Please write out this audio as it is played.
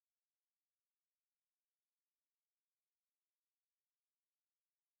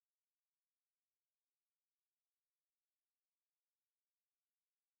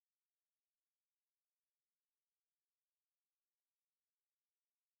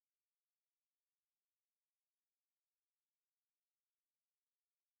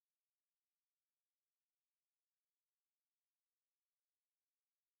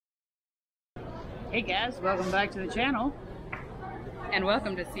Hey guys, welcome back to the channel. And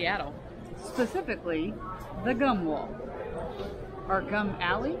welcome to Seattle. Specifically, the gum wall. Or gum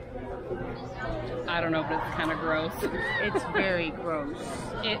alley? I don't know, but it's kind of gross. It's very gross.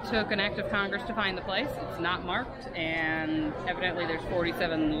 It took an act of Congress to find the place. It's not marked, and evidently there's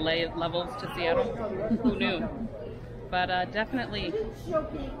 47 levels to Seattle. Who knew? But definitely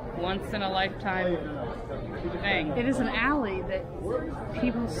once in a lifetime thing. It is an alley that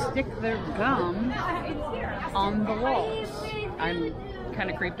people stick their gum on the walls. I'm kind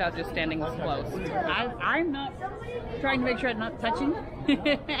of creeped out just standing this close. I'm not trying to make sure I'm not touching.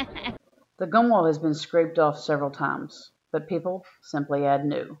 The gum wall has been scraped off several times, but people simply add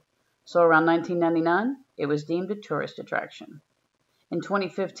new. So around 1999, it was deemed a tourist attraction. In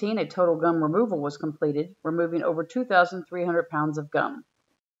 2015, a total gum removal was completed, removing over 2,300 pounds of gum.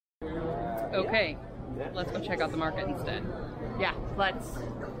 Okay, let's go check out the market instead. Yeah, let's.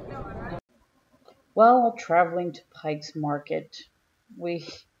 While traveling to Pike's Market, we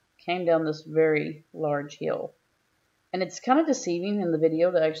came down this very large hill. And it's kind of deceiving in the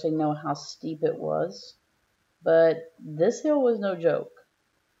video to actually know how steep it was. But this hill was no joke.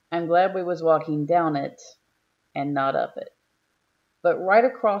 I'm glad we was walking down it and not up it. But right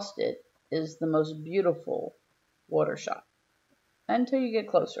across it is the most beautiful water shot. Until you get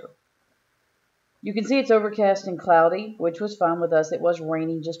closer. You can see it's overcast and cloudy, which was fine with us. It was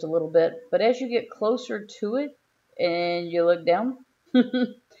raining just a little bit. But as you get closer to it and you look down,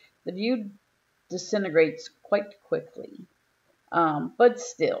 the view disintegrates quite quickly. But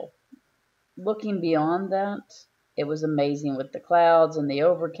still, looking beyond that, it was amazing with the clouds and the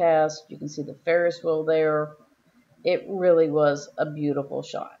overcast. You can see the Ferris wheel there. It really was a beautiful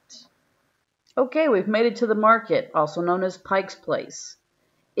shot. Okay, we've made it to the market, also known as Pike's Place.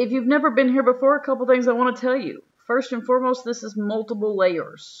 If you've never been here before, a couple things I want to tell you. First and foremost, this is multiple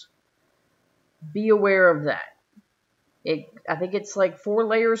layers. Be aware of that. I think it's like 4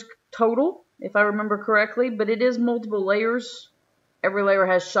 layers total, if I remember correctly, but it is multiple layers. Every layer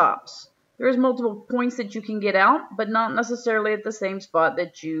has shops. There is multiple points that you can get out, but not necessarily at the same spot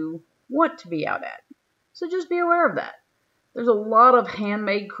that you want to be out at. So just be aware of that. There's a lot of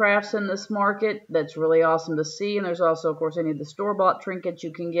handmade crafts in this market that's really awesome to see. And there's also, of course, any of the store-bought trinkets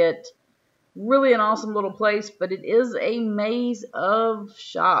you can get. Really an awesome little place, but it is a maze of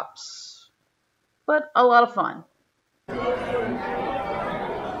shops. But a lot of fun.